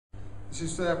This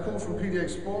is Paul from PDH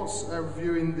Sports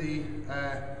reviewing the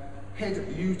head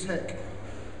YouTek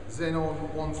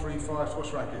Xenon 135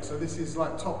 squash racket. So this is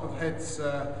like top of heads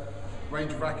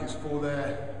range of rackets for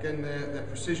their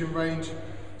precision range,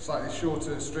 slightly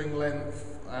shorter string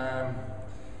length,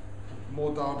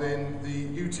 more dialed in. The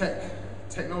YouTek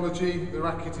technology, the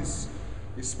racket is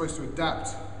supposed to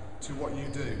adapt to what you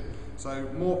do. So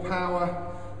more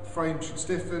power, frame should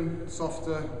stiffen,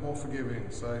 softer, more forgiving.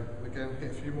 So again,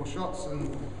 hit a few more shots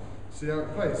and see how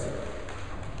it plays.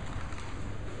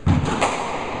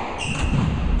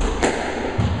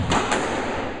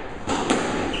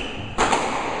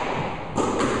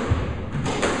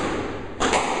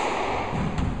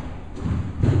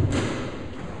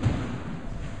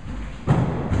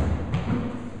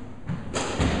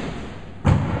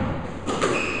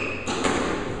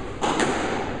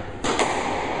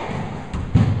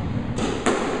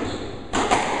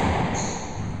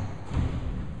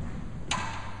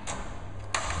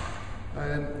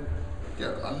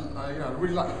 I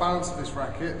really like the balance of this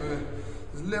racket.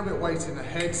 There's a little bit of weight in the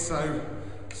head, so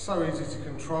easy to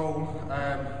control.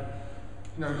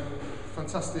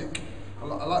 Fantastic. I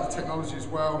like the technology as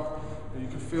well. You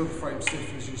can feel the frame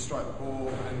stiffen as you strike the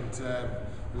ball, and a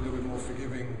little bit more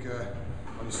forgiving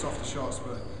on your softer shots.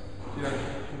 But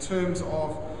in terms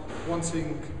of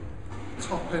wanting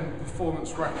top-end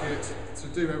performance racket to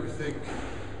do everything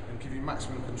and give you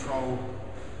maximum control,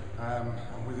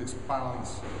 and with its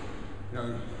balance, I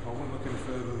wouldn't look any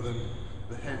further than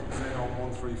the head Xenon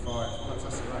 135.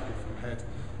 Fantastic racket from Head.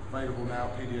 Available now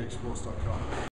at pdhsports.com.